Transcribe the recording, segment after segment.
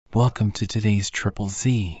Welcome to today's Triple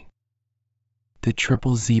Z. The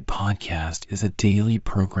Triple Z podcast is a daily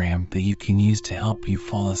program that you can use to help you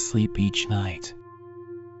fall asleep each night.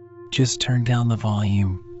 Just turn down the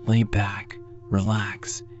volume, lay back,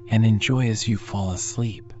 relax, and enjoy as you fall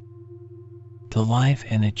asleep. The Life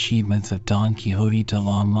and Achievements of Don Quixote de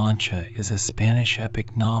la Mancha is a Spanish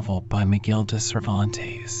epic novel by Miguel de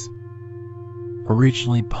Cervantes.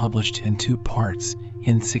 Originally published in two parts,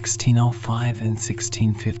 in 1605 and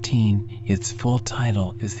 1615, its full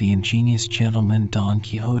title is The Ingenious Gentleman Don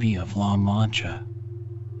Quixote of La Mancha.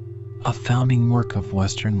 A founding work of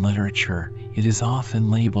Western literature, it is often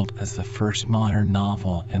labeled as the first modern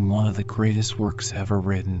novel and one of the greatest works ever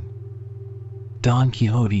written. Don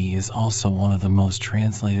Quixote is also one of the most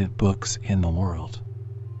translated books in the world.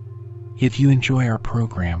 If you enjoy our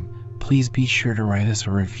program, please be sure to write us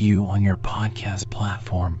a review on your podcast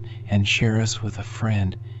platform and share us with a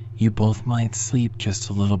friend. You both might sleep just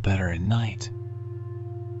a little better at night.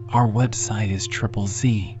 Our website is Triple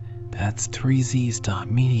Z, that's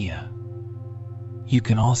 3zs.media. You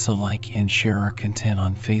can also like and share our content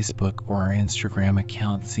on Facebook or our Instagram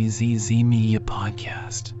account ZZZ Media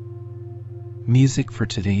Podcast. Music for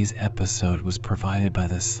today's episode was provided by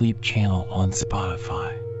the Sleep Channel on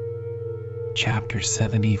Spotify. Chapter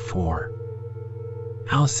 74.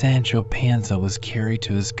 How Sancho Panza was carried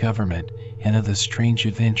to his government, and of the strange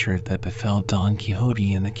adventure that befell Don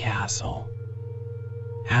Quixote in the castle.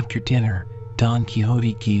 After dinner, Don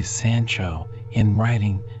Quixote gave Sancho, in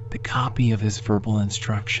writing, the copy of his verbal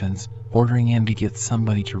instructions, ordering him to get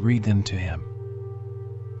somebody to read them to him.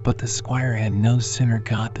 But the squire had no sooner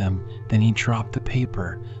got them than he dropped the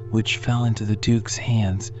paper, which fell into the Duke's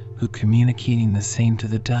hands, who, communicating the same to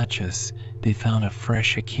the Duchess, they found a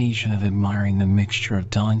fresh occasion of admiring the mixture of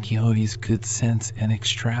Don Quixote's good sense and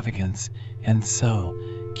extravagance, and so,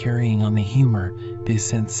 carrying on the humor, they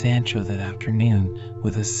sent Sancho that afternoon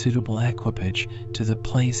with a suitable equipage to the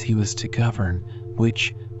place he was to govern,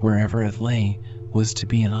 which, wherever it lay, was to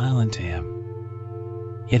be an island to him.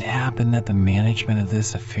 It happened that the management of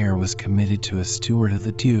this affair was committed to a steward of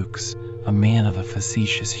the Duke's, a man of a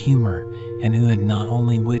facetious humor, and who had not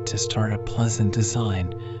only wit to start a pleasant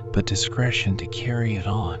design, but discretion to carry it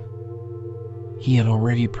on. He had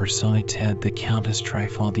already personated the Countess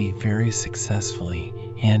Trifaldi very successfully,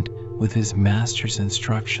 and, with his master's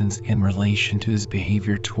instructions in relation to his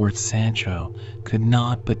behavior towards Sancho, could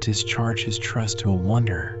not but discharge his trust to a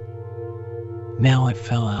wonder. Now it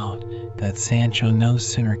fell out that Sancho no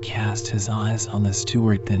sooner cast his eyes on the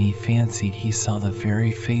steward than he fancied he saw the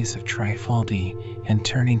very face of Trifaldi, and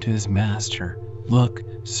turning to his master, "Look,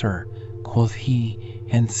 sir," quoth he,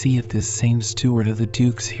 "and see if this same steward of the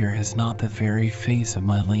Duke's here has not the very face of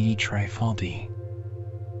my lady Trifaldi."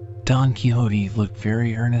 Don Quixote looked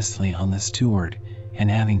very earnestly on the steward,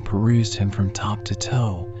 and having perused him from top to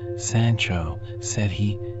toe, "Sancho," said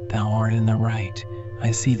he, "thou art in the right.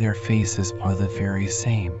 I see their faces are the very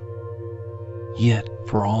same. Yet,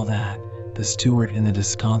 for all that, the steward and the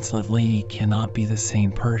disconsolate lady cannot be the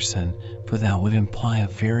same person, for that would imply a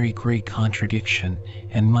very great contradiction,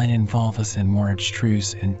 and might involve us in more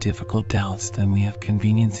abstruse and difficult doubts than we have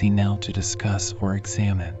conveniency now to discuss or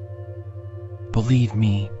examine. Believe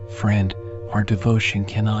me, friend, our devotion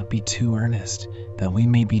cannot be too earnest, that we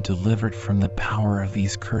may be delivered from the power of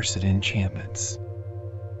these cursed enchantments.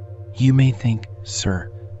 You may think, sir,"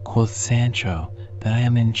 quoth Sancho, "that I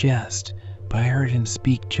am in jest, but I heard him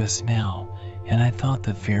speak just now, and I thought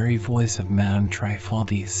the very voice of Madame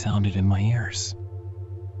Trifaldi sounded in my ears.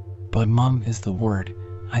 But mum is the word.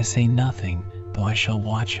 I say nothing, though I shall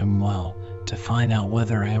watch him well, to find out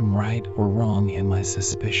whether I am right or wrong in my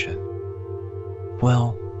suspicion."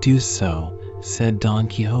 "Well, do so," said Don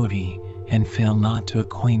Quixote, "and fail not to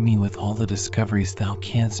acquaint me with all the discoveries thou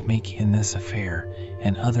canst make in this affair,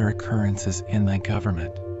 and other occurrences in thy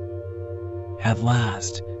government." At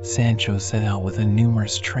last, Sancho set out with a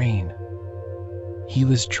numerous train. He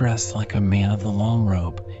was dressed like a man of the long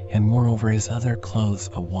robe, and wore over his other clothes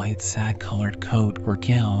a white sad-colored coat or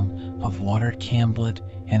gown of watered camblet,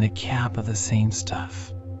 and a cap of the same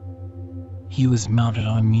stuff. He was mounted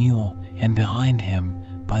on a mule, and behind him,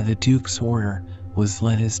 by the Duke's order, was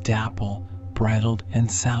led his dapple, bridled and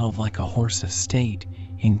saddled like a horse of state,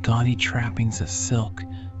 in gaudy trappings of silk,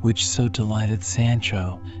 which so delighted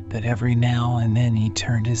Sancho, that every now and then he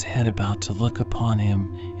turned his head about to look upon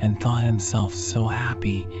him, and thought himself so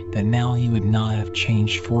happy that now he would not have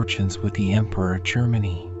changed fortunes with the Emperor of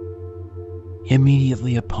Germany.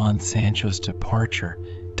 Immediately upon Sancho's departure,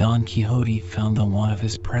 Don Quixote found the want of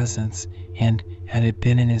his presence, and, had it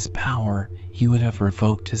been in his power, he would have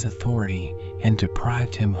revoked his authority and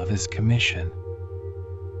deprived him of his commission.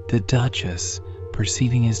 The Duchess,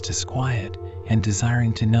 perceiving his disquiet, and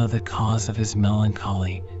desiring to know the cause of his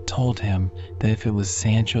melancholy, told him that if it was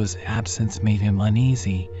Sancho's absence made him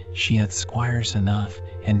uneasy, she had squires enough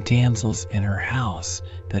and damsels in her house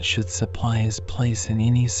that should supply his place in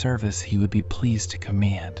any service he would be pleased to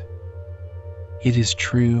command. "It is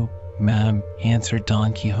true, madam," answered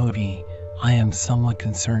Don Quixote, "I am somewhat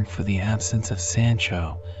concerned for the absence of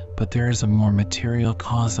Sancho, but there is a more material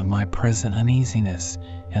cause of my present uneasiness,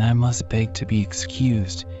 and I must beg to be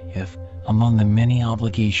excused if, among the many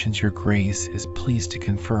obligations your grace is pleased to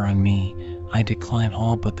confer on me, I decline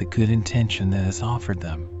all but the good intention that has offered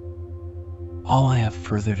them. All I have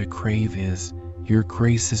further to crave is your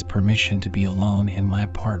grace's permission to be alone in my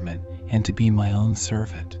apartment and to be my own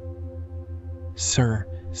servant." "Sir,"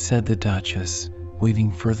 said the Duchess,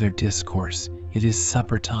 waiving further discourse, "it is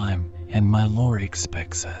supper time, and my lord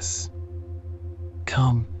expects us.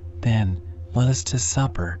 Come, then, let us to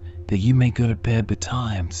supper, that you may go to bed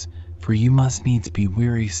betimes, for you must needs be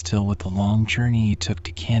weary still with the long journey you took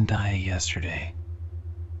to Candia yesterday."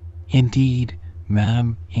 "Indeed,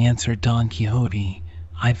 madam," answered Don Quixote,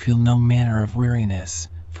 "I feel no manner of weariness,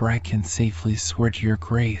 for I can safely swear to your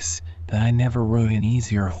grace that I never rode an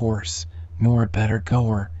easier horse, nor a better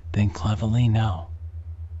goer than Clavellino.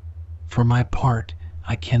 For my part,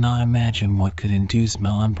 I cannot imagine what could induce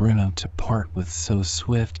Malambruno to part with so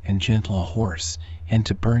swift and gentle a horse, and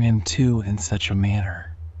to burn him too in such a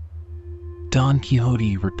manner." Don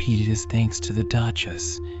Quixote repeated his thanks to the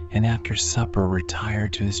Duchess, and after supper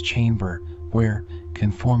retired to his chamber, where,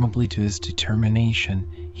 conformably to his determination,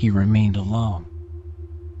 he remained alone.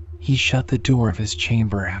 He shut the door of his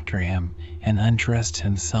chamber after him, and undressed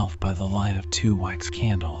himself by the light of 2 wax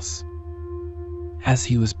candles. As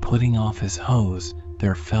he was putting off his hose,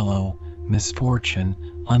 there fell, oh, misfortune,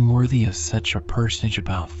 unworthy of such a personage,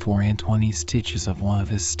 about 24 stitches of one of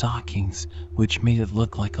his stockings, which made it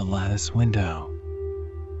look like a lattice window.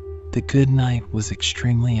 The good knight was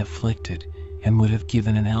extremely afflicted, and would have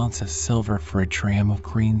given an ounce of silver for a dram of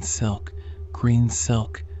green silk,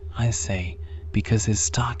 I say, because his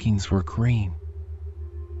stockings were green.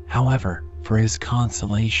 However, for his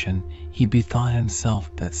consolation, he bethought himself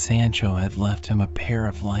that Sancho had left him a pair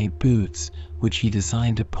of light boots, which he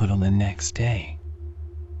designed to put on the next day.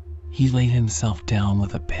 He laid himself down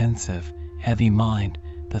with a pensive, heavy mind.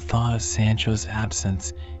 The thought of Sancho's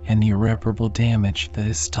absence and the irreparable damage that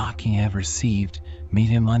his stocking had received made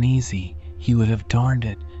him uneasy. He would have darned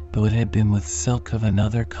it, though it had been with silk of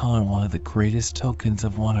another color, one of the greatest tokens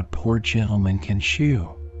of what a poor gentleman can shew.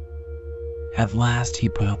 At last he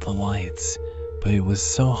put out the lights, but it was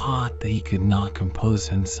so hot that he could not compose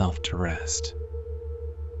himself to rest.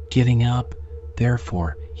 Getting up,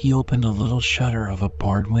 therefore, he opened a little shutter of a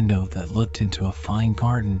barred window that looked into a fine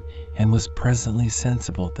garden, and was presently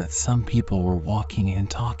sensible that some people were walking and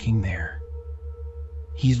talking there.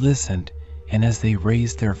 He listened, and as they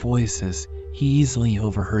raised their voices, he easily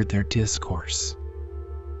overheard their discourse.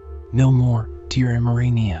 "No more, dear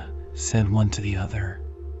Amarinia," said one to the other.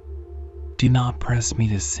 "Do not press me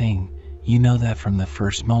to sing. You know that from the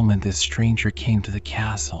first moment this stranger came to the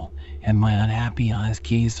castle, and my unhappy eyes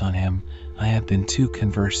gazed on him, I have been too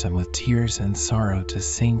conversant with tears and sorrow to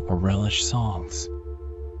sing or relish songs.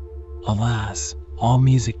 Alas, all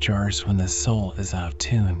music jars when the soul is out of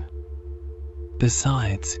tune.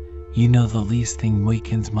 Besides, you know the least thing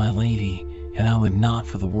wakens my lady, and I would not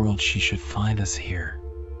for the world she should find us here.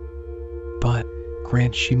 But,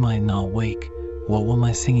 grant she might not wake, what will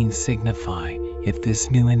my singing signify, if this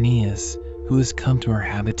new Aeneas, who has come to our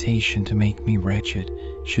habitation to make me wretched,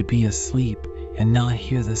 should be asleep, and not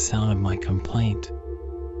hear the sound of my complaint?"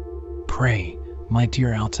 "Pray, my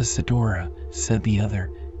dear Altisidora," said the other,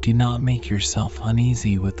 "do not make yourself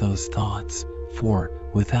uneasy with those thoughts, for,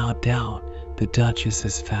 without doubt, the Duchess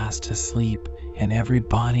is fast asleep, and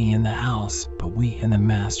everybody in the house but we and the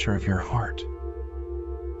master of your heart.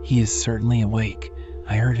 He is certainly awake.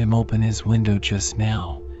 I heard him open his window just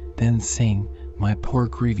now. Then sing, my poor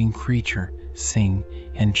grieving creature, sing,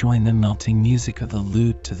 and join the melting music of the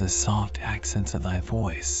lute to the soft accents of thy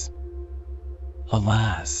voice."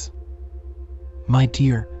 "Alas, my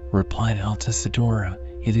dear," replied Altisidora,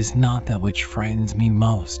 "it is not that which frightens me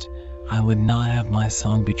most. I would not have my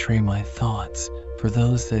song betray my thoughts, for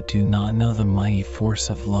those that do not know the mighty force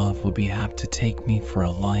of love would be apt to take me for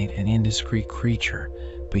a light and indiscreet creature,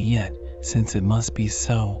 but yet, since it must be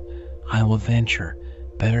so, I will venture,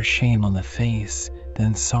 better shame on the face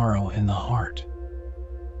than sorrow in the heart."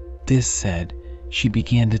 This said, she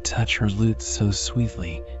began to touch her lute so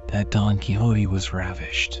sweetly that Don Quixote was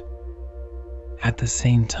ravished. At the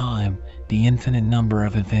same time, the infinite number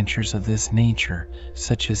of adventures of this nature,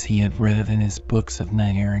 such as he had read of in his books of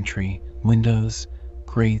knight-errantry, windows,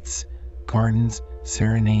 grates, gardens,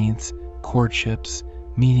 serenades, courtships,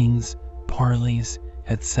 meetings, parleys,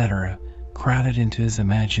 etc., crowded into his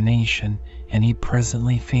imagination, and he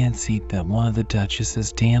presently fancied that one of the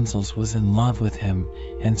Duchess's damsels was in love with him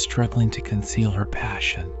and struggling to conceal her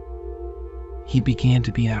passion. He began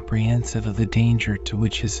to be apprehensive of the danger to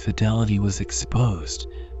which his fidelity was exposed,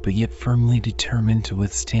 but yet firmly determined to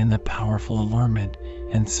withstand the powerful allurement,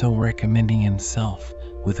 and so recommending himself,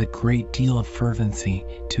 with a great deal of fervency,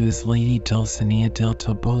 to his lady Dulcinea del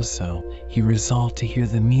Toboso, he resolved to hear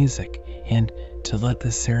the music, and, to let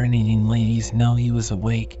the serenading ladies know he was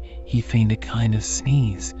awake, he feigned a kind of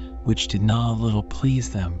sneeze, which did not a little please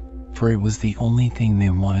them, for it was the only thing they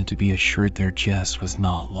wanted to be assured their jest was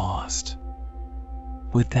not lost.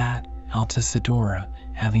 With that, Altisidora,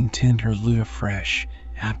 having tuned her lute afresh,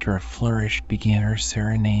 after a flourish began her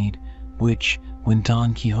serenade, which, when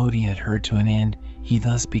Don Quixote had heard to an end, he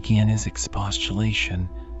thus began his expostulation.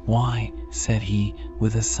 "Why," said he,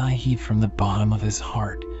 with a sigh heaved from the bottom of his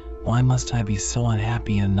heart, "why must I be so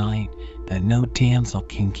unhappy a knight, that no damsel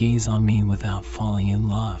can gaze on me without falling in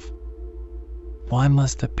love? Why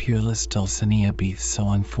must the peerless Dulcinea be so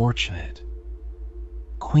unfortunate?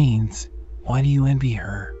 Queens, why do you envy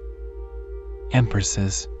her?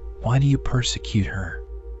 Empresses, why do you persecute her?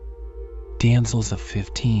 Damsels of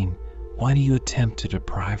 15, why do you attempt to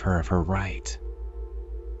deprive her of her right?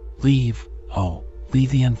 Leave, oh, leave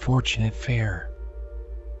the unfortunate fair.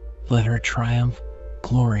 Let her triumph,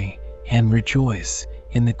 glory, and rejoice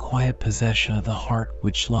in the quiet possession of the heart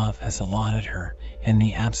which love has allotted her, and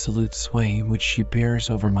the absolute sway which she bears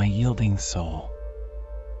over my yielding soul.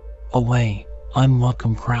 Away,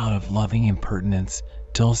 unwelcome crowd of loving impertinence,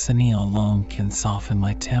 Dulcinea alone can soften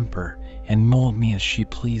my temper, and mold me as she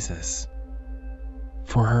pleases.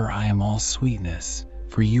 For her I am all sweetness,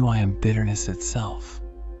 for you I am bitterness itself.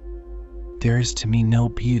 There is to me no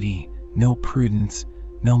beauty, no prudence,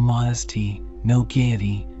 no modesty, no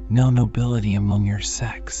gaiety, no nobility among your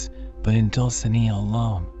sex, but in Dulcinea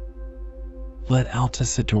alone. Let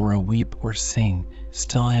Altisidora weep or sing,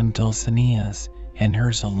 still I am Dulcinea's, and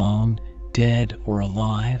hers alone, dead or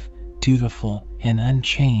alive, dutiful and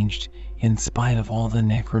unchanged, in spite of all the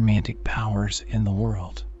necromantic powers in the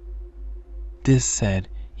world." This said,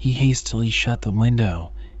 he hastily shut the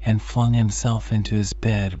window, and flung himself into his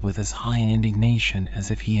bed with as high an indignation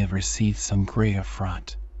as if he had received some great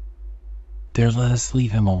affront. There let us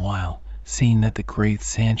leave him a while, seeing that the great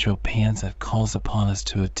Sancho Panza calls upon us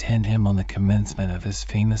to attend him on the commencement of his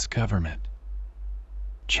famous government.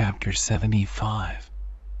 Chapter 75.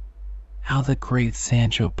 How the great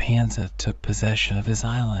Sancho Panza took possession of his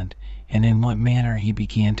island, and in what manner he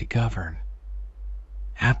began to govern.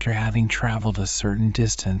 After having traveled a certain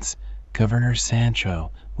distance, Governor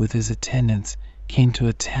Sancho, with his attendants, came to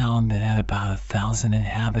a town that had about 1,000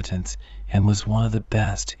 inhabitants, and was one of the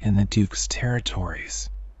best in the Duke's territories.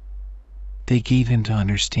 They gave him to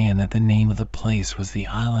understand that the name of the place was the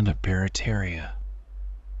island of Barataria.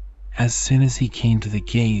 As soon as he came to the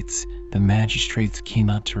gates, the magistrates came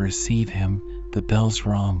out to receive him, the bells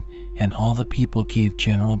rung, and all the people gave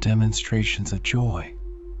general demonstrations of joy.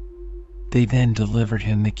 They then delivered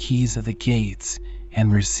him the keys of the gates,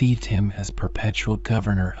 and received him as perpetual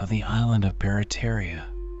governor of the island of Barataria.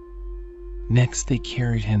 Next they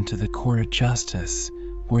carried him to the court of justice,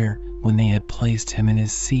 where, when they had placed him in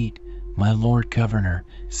his seat, "My lord governor,"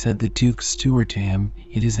 said the duke's steward to him,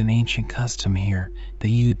 "it is an ancient custom here, that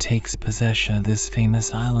he who takes possession of this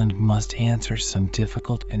famous island must answer some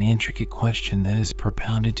difficult and intricate question that is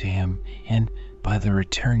propounded to him, and, by the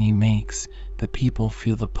return he makes, the people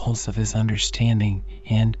feel the pulse of his understanding,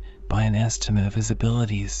 and, by an estimate of his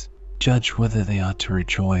abilities, judge whether they ought to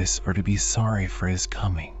rejoice or to be sorry for his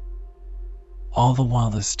coming." All the while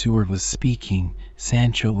the steward was speaking,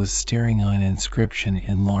 Sancho was staring on an inscription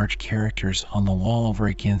in large characters on the wall over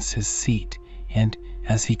against his seat, and,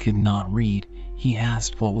 as he could not read, he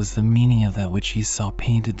asked what was the meaning of that which he saw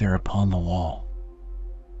painted there upon the wall.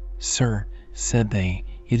 "Sir," said they,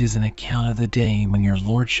 "it is an account of the day when your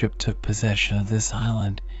lordship took possession of this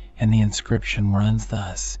island, and the inscription runs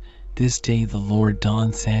thus: 'This day the Lord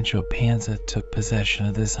Don Sancho Panza took possession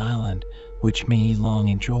of this island, which may he long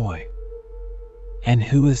enjoy.'" "And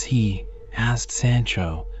who is he," asked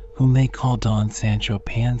Sancho, "whom they call Don Sancho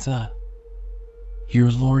Panza?"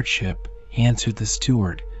 "Your lordship," answered the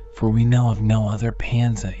steward, "for we know of no other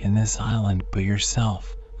Panza in this island but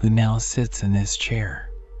yourself, who now sits in this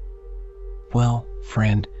chair." "Well,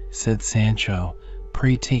 friend," said Sancho,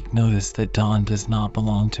 "pray take notice that Don does not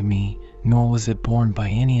belong to me, nor was it borne by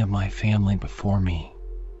any of my family before me.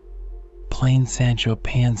 Plain Sancho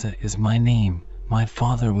Panza is my name. My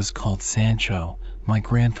father was called Sancho, my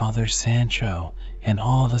grandfather Sancho, and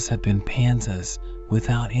all of us have been Panzas,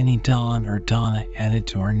 without any Don or Donna added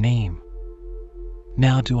to our name.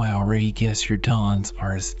 Now do I already guess your Dons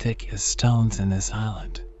are as thick as stones in this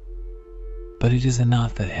island? But it is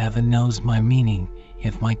enough that heaven knows my meaning.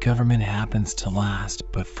 If my government happens to last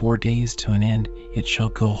but 4 days to an end, it shall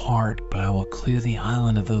go hard, but I will clear the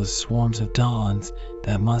island of those swarms of Dons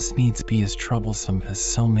that must needs be as troublesome as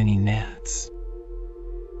so many gnats.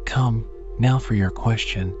 Come, now for your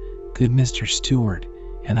question, good Mr. Steward,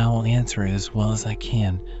 and I will answer it as well as I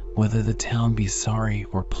can, whether the town be sorry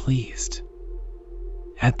or pleased.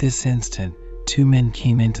 At this instant, 2 men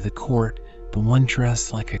came into the court, the one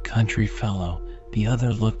dressed like a country fellow, the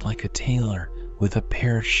other looked like a tailor, with a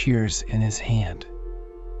pair of shears in his hand.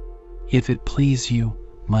 If it please you,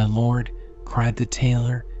 my lord, cried the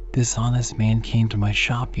tailor, this honest man came to my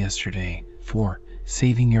shop yesterday, for,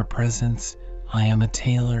 saving your presence, I am a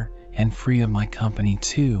tailor, and free of my company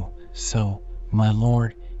too, so, my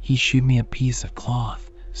lord, he shewed me a piece of cloth.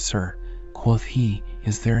 Sir, quoth he,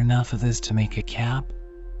 is there enough of this to make a cap?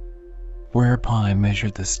 Whereupon I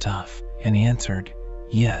measured the stuff, and answered,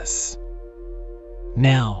 yes.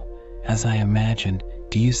 Now, as I imagined,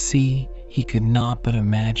 do you see, he could not but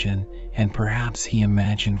imagine, and perhaps he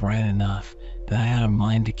imagined right enough, that I had a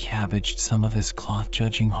mind to cabbage some of his cloth,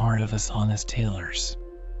 judging hard of us honest tailors.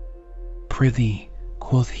 Prithee,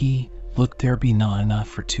 quoth he, look, there be not enough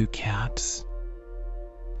for 2 caps.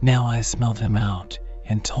 Now I smelled him out,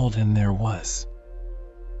 and told him there was.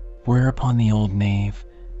 Whereupon the old knave,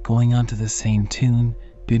 going on to the same tune,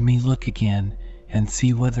 bid me look again, and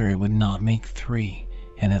see whether it would not make 3,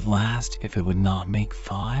 and at last if it would not make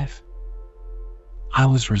 5. I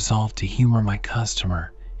was resolved to humor my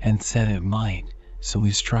customer, and said it might, so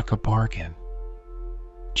we struck a bargain.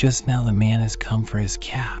 Just now the man has come for his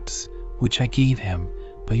caps, which I gave him,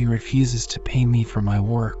 but he refuses to pay me for my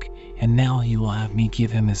work, and now he will have me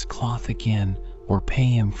give him his cloth again, or pay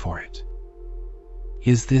him for it.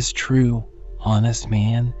 Is this true, honest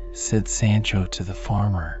man? Said Sancho to the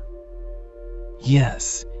farmer.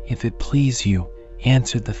 Yes, if it please you,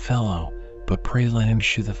 answered the fellow, but pray let him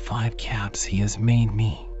shew the 5 caps he has made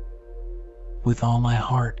me. With all my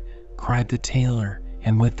heart, cried the tailor,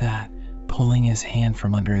 and with that, pulling his hand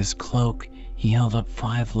from under his cloak, he held up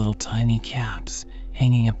 5 little tiny caps,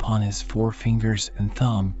 hanging upon his 4 fingers and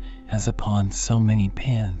thumb, as upon so many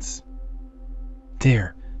pins.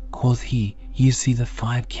 There, quoth he, you see the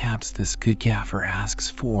 5 caps this good gaffer asks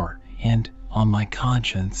for, and, on my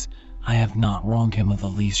conscience, I have not wronged him of the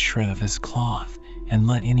least shred of his cloth, and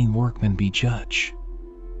let any workman be judge.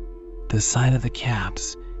 The sight of the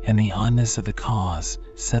caps, and the oddness of the cause,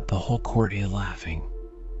 set the whole court a-laughing.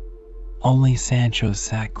 Only Sancho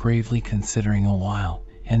sat gravely considering a while,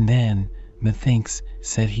 and then, methinks,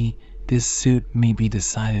 said he, this suit may be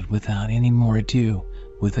decided without any more ado,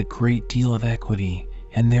 with a great deal of equity,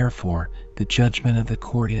 and therefore the judgment of the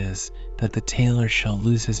court is, that the tailor shall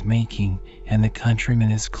lose his making, and the countryman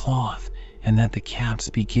his cloth, and that the caps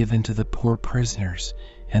be given to the poor prisoners,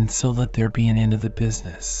 and so let there be an end of the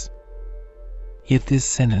business. If this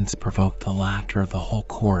sentence provoked the laughter of the whole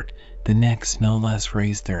court, the next no less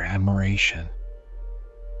raised their admiration.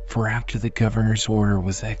 For after the governor's order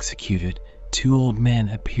was executed, 2 old men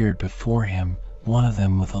appeared before him, one of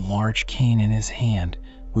them with a large cane in his hand,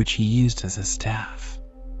 which he used as a staff.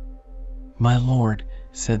 My lord,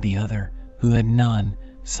 said the other, who had none,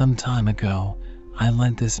 some time ago, I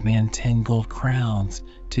lent this man 10 gold crowns,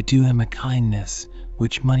 to do him a kindness,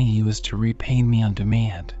 which money he was to repay me on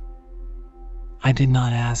demand. I did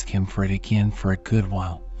not ask him for it again for a good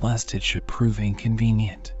while, lest it should prove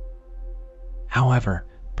inconvenient. However,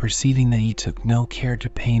 perceiving that he took no care to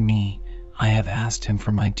pay me, I have asked him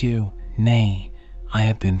for my due, nay, I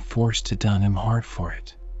have been forced to dun him hard for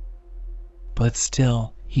it. But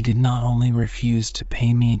still, he did not only refuse to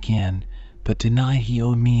pay me again, but denied he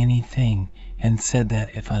owed me anything, and said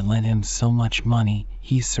that if I lent him so much money,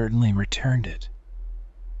 he certainly returned it.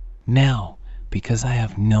 Now, because I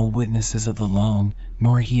have no witnesses of the loan,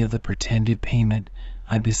 nor he of the pretended payment,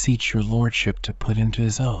 I beseech your lordship to put him to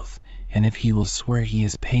his oath, and if he will swear he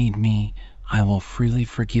has paid me, I will freely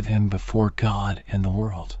forgive him before God and the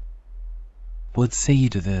world. What say you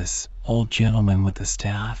to this, old gentleman with the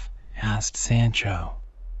staff? Asked Sancho.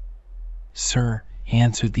 Sir,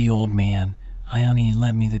 answered the old man, I only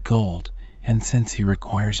lent me the gold, and since he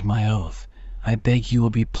requires my oath, I beg you will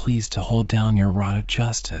be pleased to hold down your rod of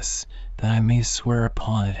justice, that I may swear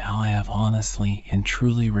upon it how I have honestly and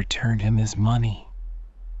truly returned him his money.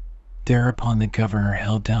 Thereupon the governor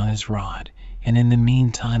held down his rod, and in the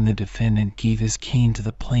meantime the defendant gave his cane to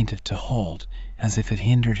the plaintiff to hold, as if it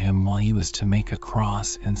hindered him while he was to make a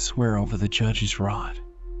cross and swear over the judge's rod.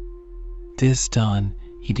 This done,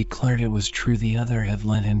 he declared it was true the other had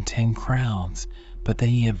lent him 10 crowns, but that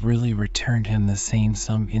he had really returned him the same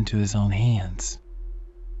sum into his own hands.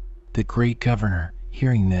 The great governor,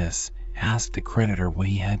 hearing this, asked the creditor what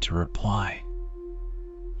he had to reply.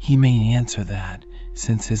 He made answer that,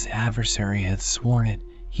 since his adversary had sworn it,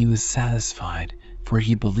 he was satisfied, for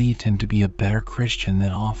he believed him to be a better Christian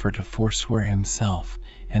than offered to forswear himself,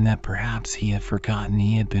 and that perhaps he had forgotten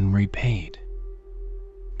he had been repaid.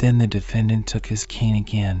 Then the defendant took his cane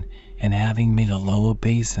again, and having made a low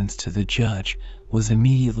obeisance to the judge, was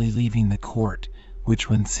immediately leaving the court, which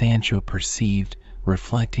when Sancho perceived,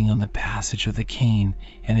 reflecting on the passage of the cane,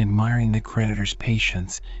 and admiring the creditor's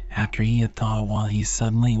patience, after he had thought a while, he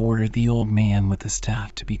suddenly ordered the old man with the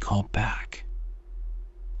staff to be called back.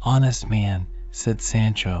 "Honest man," said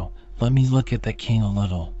Sancho, "let me look at that cane a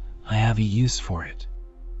little. I have a use for it."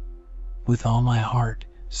 "With all my heart,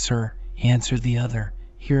 sir," answered the other.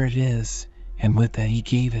 "Here it is," and with that he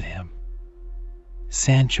gave it him.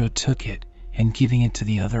 Sancho took it, and giving it to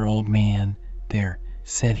the other old man, "There,"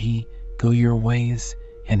 said he, "go your ways,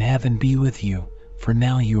 and heaven be with you, for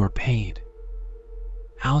now you are paid."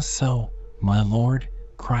 "How so, my lord?"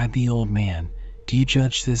 cried the old man. "Do you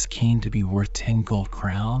judge this cane to be worth 10 gold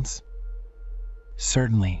crowns?"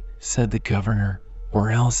 "Certainly," said the governor,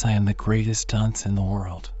 "or else I am the greatest dunce in the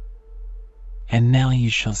world. And now you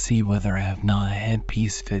shall see whether I have not a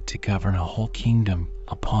headpiece fit to govern a whole kingdom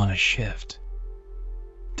upon a shift."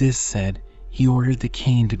 This said, he ordered the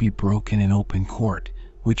cane to be broken in open court,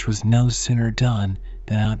 which was no sooner done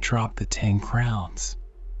than out dropped the 10 crowns.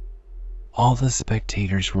 All the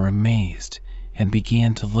spectators were amazed, and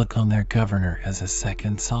began to look on their governor as a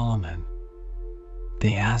second Solomon.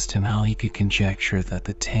 They asked him how he could conjecture that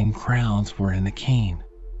the 10 crowns were in the cane.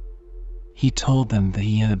 He told them that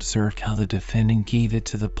he had observed how the defendant gave it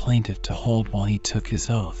to the plaintiff to hold while he took his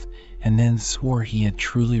oath, and then swore he had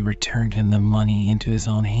truly returned him the money into his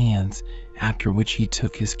own hands, after which he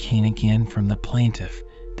took his cane again from the plaintiff.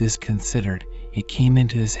 This considered, it came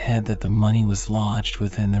into his head that the money was lodged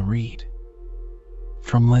within the reed.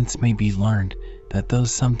 From whence may be learned that though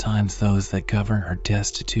sometimes those that govern are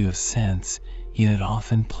destitute of sense, yet it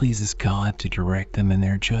often pleases God to direct them in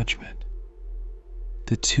their judgment.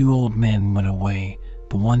 The 2 old men went away,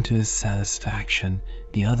 the one to his satisfaction,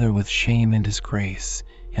 the other with shame and disgrace,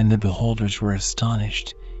 and the beholders were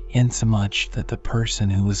astonished, insomuch that the person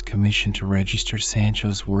who was commissioned to register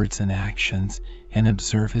Sancho's words and actions, and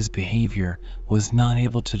observe his behavior, was not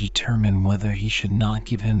able to determine whether he should not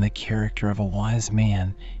give him the character of a wise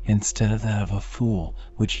man instead of that of a fool,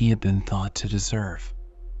 which he had been thought to deserve.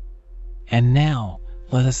 And now,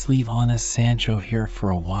 let us leave honest Sancho here for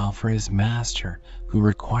a while for his master, who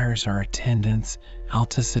requires our attendance,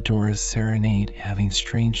 Altisidora's serenade having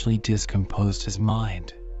strangely discomposed his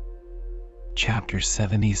mind. Chapter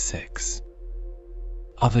 76.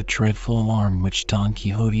 Of a dreadful alarm which Don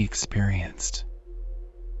Quixote experienced.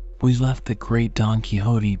 We left the great Don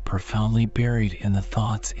Quixote profoundly buried in the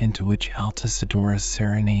thoughts into which Altisidora's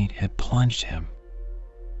serenade had plunged him.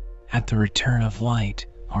 At the return of light,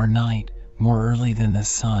 our knight, more early than the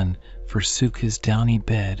sun, forsook his downy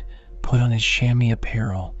bed, put on his chamois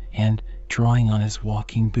apparel, and, drawing on his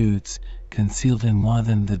walking boots, concealed in one of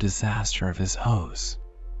them the disaster of his hose.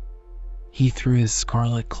 He threw his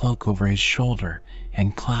scarlet cloak over his shoulder,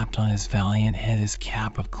 and clapped on his valiant head his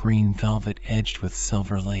cap of green velvet edged with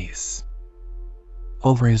silver lace.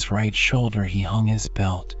 Over his right shoulder he hung his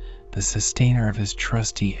belt, the sustainer of his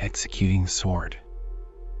trusty executing sword.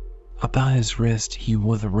 About his wrist he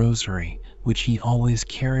wore the rosary, which he always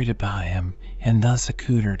carried about him, and thus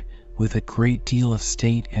accoutred, with a great deal of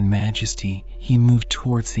state and majesty, he moved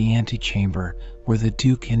towards the antechamber, where the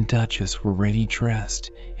Duke and Duchess were ready dressed,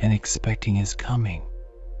 and expecting his coming.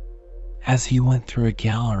 As he went through a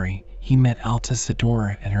gallery, he met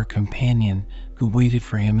Altisidora and her companion, who waited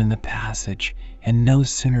for him in the passage, and no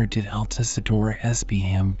sooner did Altisidora espy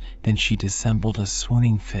him than she dissembled a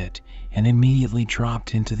swooning fit, and immediately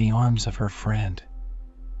dropped into the arms of her friend.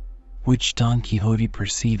 Which Don Quixote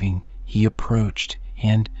perceiving, he approached,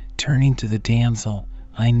 and, turning to the damsel,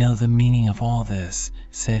 "I know the meaning of all this,"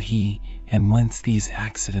 said he, "and whence these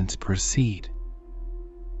accidents proceed."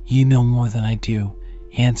 "You know more than I do,"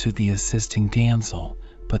 answered the assisting damsel,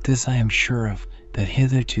 "but this I am sure of, that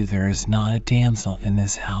hitherto there is not a damsel in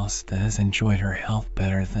this house that has enjoyed her health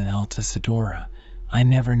better than Altisidora. I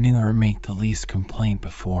never knew her make the least complaint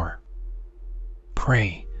before."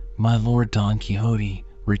 "Pray, my lord Don Quixote,"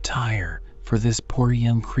 retire, for this poor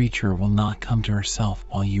young creature will not come to herself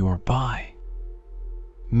while you are by."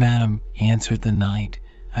 "Madam," answered the knight,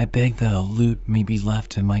 "I beg that a lute may be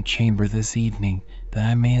left in my chamber this evening, that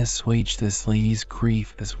I may assuage this lady's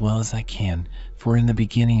grief as well as I can, for in the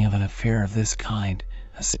beginning of an affair of this kind,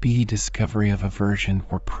 a speedy discovery of aversion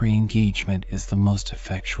or pre-engagement is the most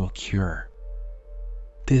effectual cure."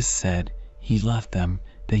 This said, he left them,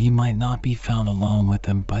 that he might not be found alone with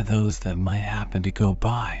them by those that might happen to go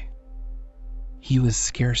by. He was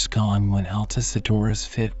scarce gone when Altisidora's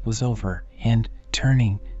fit was over, and,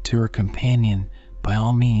 turning to her companion, "By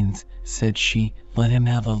all means," said she, "let him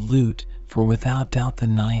have a lute, for without doubt the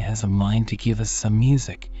knight has a mind to give us some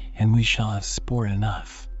music, and we shall have sport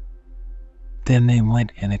enough." Then they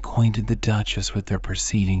went and acquainted the Duchess with their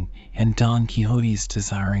proceeding, and Don Quixote's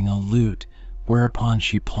desiring a lute, whereupon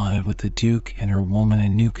she plotted with the Duke and her woman a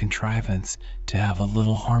new contrivance to have a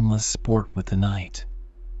little harmless sport with the knight.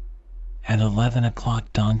 At 11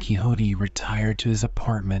 o'clock Don Quixote retired to his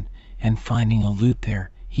apartment, and finding a lute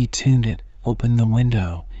there, he tuned it, opened the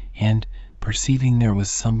window, and, perceiving there was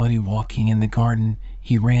somebody walking in the garden,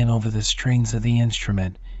 he ran over the strings of the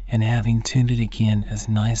instrument, and having tuned it again as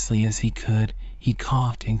nicely as he could, he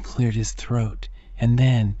coughed and cleared his throat, and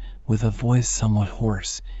then, with a voice somewhat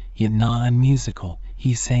hoarse, yet not unmusical,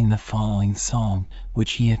 he sang the following song,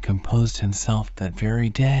 which he had composed himself that very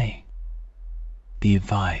day. The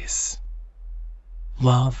Advice.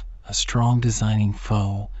 Love, a strong designing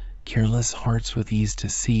foe, careless hearts with ease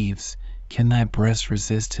deceives. Can thy breast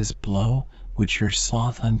resist his blow, which your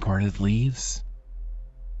sloth unguarded leaves?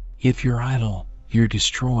 If you're idle, you're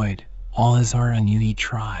destroyed, all his art on you he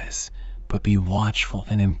tries, but be watchful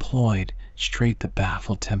and employed, straight the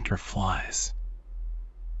baffled tempter flies.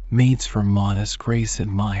 Maids for modest grace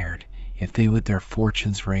admired, if they would their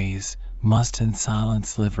fortunes raise, must in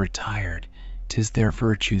silence live retired, 'tis their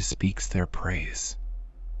virtue speaks their praise.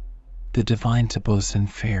 The divine Tobosan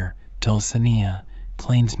fair, Dulcinea,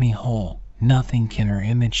 claims me whole, nothing can her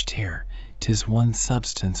image tear, 'tis one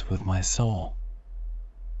substance with my soul.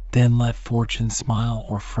 Then let fortune smile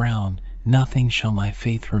or frown, nothing shall my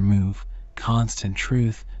faith remove, constant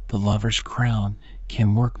truth, the lover's crown,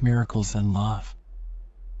 can work miracles in love.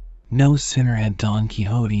 No sooner had Don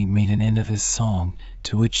Quixote made an end of his song,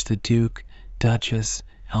 to which the Duke, Duchess,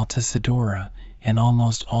 Altisidora, and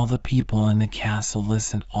almost all the people in the castle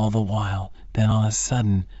listened all the while, than on a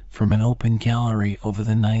sudden, from an open gallery over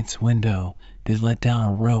the knight's window, they let down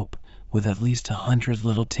a rope, with at least 100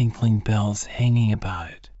 little tinkling bells hanging about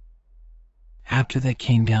it. After that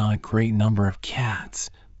came down a great number of cats,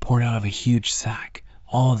 poured out of a huge sack,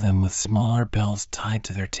 all of them with smaller bells tied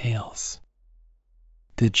to their tails.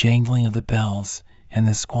 The jangling of the bells, and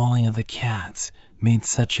the squalling of the cats, made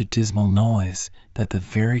such a dismal noise, that the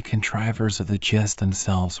very contrivers of the jest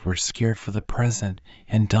themselves were scared for the present,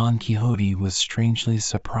 and Don Quixote was strangely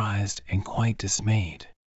surprised and quite dismayed.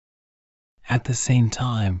 At the same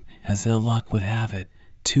time, as ill luck would have it,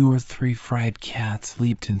 2 or 3 fried cats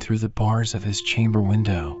leaped in through the bars of his chamber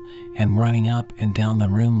window, and running up and down the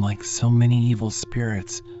room like so many evil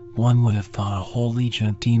spirits, one would have thought a whole legion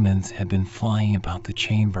of demons had been flying about the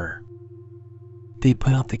chamber. They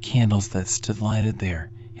put out the candles that stood lighted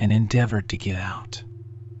there, and endeavored to get out.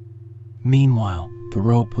 Meanwhile, the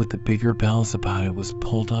rope with the bigger bells about it was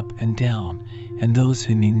pulled up and down, and those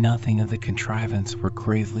who knew nothing of the contrivance were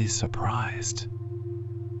greatly surprised.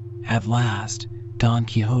 At last, Don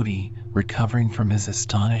Quixote, recovering from his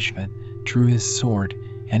astonishment, drew his sword,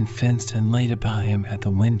 and fenced and laid about him at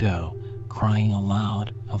the window, crying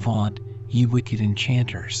aloud, "Avaunt, ye wicked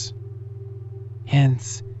enchanters!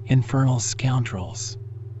 Hence, infernal scoundrels!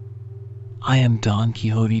 I am Don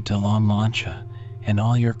Quixote de la Mancha, and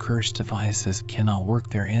all your cursed devices cannot work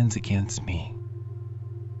their ends against me."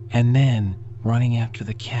 And then, running after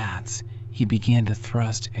the cats, he began to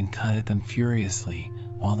thrust and cut at them furiously,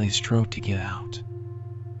 while they strove to get out.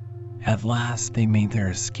 At last they made their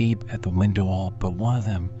escape at the window all but one of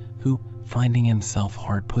them, who, finding himself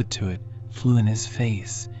hard put to it, flew in his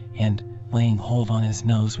face, and, laying hold on his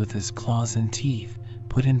nose with his claws and teeth,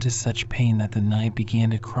 put him to such pain that the knight began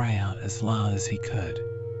to cry out as loud as he could.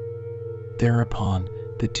 Thereupon,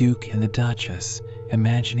 the Duke and the Duchess,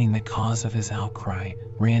 imagining the cause of his outcry,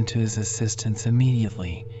 ran to his assistance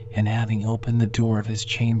immediately, and having opened the door of his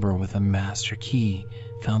chamber with a master key,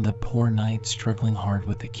 found the poor knight struggling hard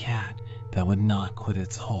with the cat that would not quit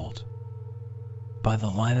its hold. By the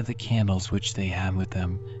light of the candles which they had with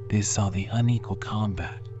them, they saw the unequal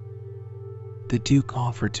combat. The Duke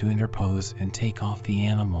offered to interpose and take off the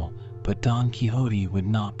animal, but Don Quixote would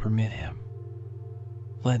not permit him.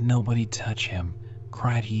 "Let nobody touch him,"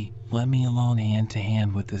 cried he, Let me alone hand to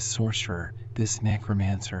hand with this sorcerer, this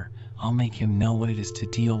necromancer. I'll make him know what it is to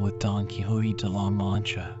deal with Don Quixote de la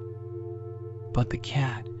Mancha. But the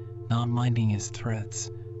cat, not minding his threats,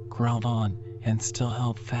 growled on and still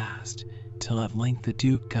held fast, till at length the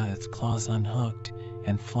Duke got its claws unhooked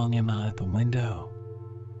and flung him out at the window.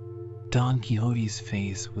 Don Quixote's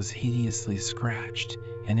face was hideously scratched,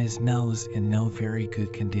 and his nose in no very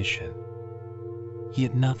good condition.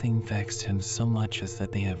 Yet nothing vexed him so much as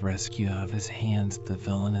that they had rescued out of his hands the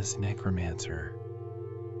villainous necromancer.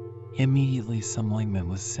 Immediately some ointment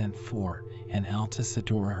was sent for, and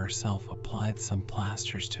Altisidora herself applied some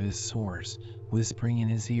plasters to his sores, whispering in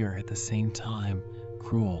his ear at the same time,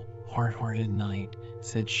 "Cruel, hard-hearted knight,"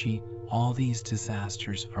 said she, "all these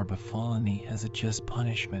disasters are befallen thee as a just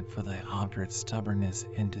punishment for thy obdurate stubbornness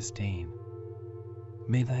and disdain.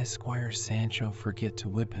 May thy squire Sancho forget to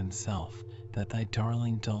whip himself, that thy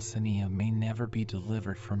darling Dulcinea may never be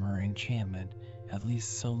delivered from her enchantment, at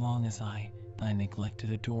least so long as I, thy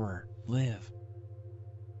neglected adorer, live."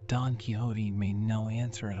 Don Quixote made no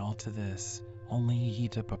answer at all to this, only he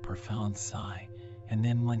heaved up a profound sigh, and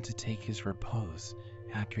then went to take his repose,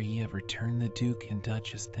 after he had returned the Duke and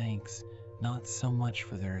Duchess thanks, not so much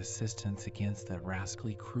for their assistance against that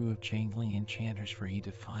rascally crew of jangling enchanters, for he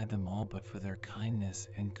defied them all, but for their kindness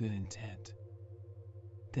and good intent.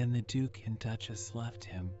 Then the Duke and Duchess left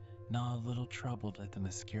him, not a little troubled at the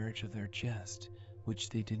miscarriage of their jest, which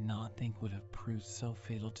they did not think would have proved so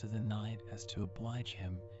fatal to the knight as to oblige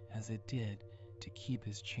him, as it did, to keep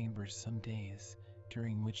his chambers some days,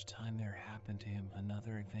 during which time there happened to him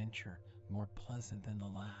another adventure more pleasant than the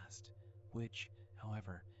last, which,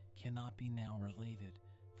 however, cannot be now related,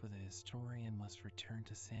 for the historian must return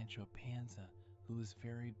to Sancho Panza, who was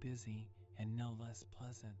very busy, and no less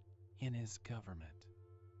pleasant, in his government.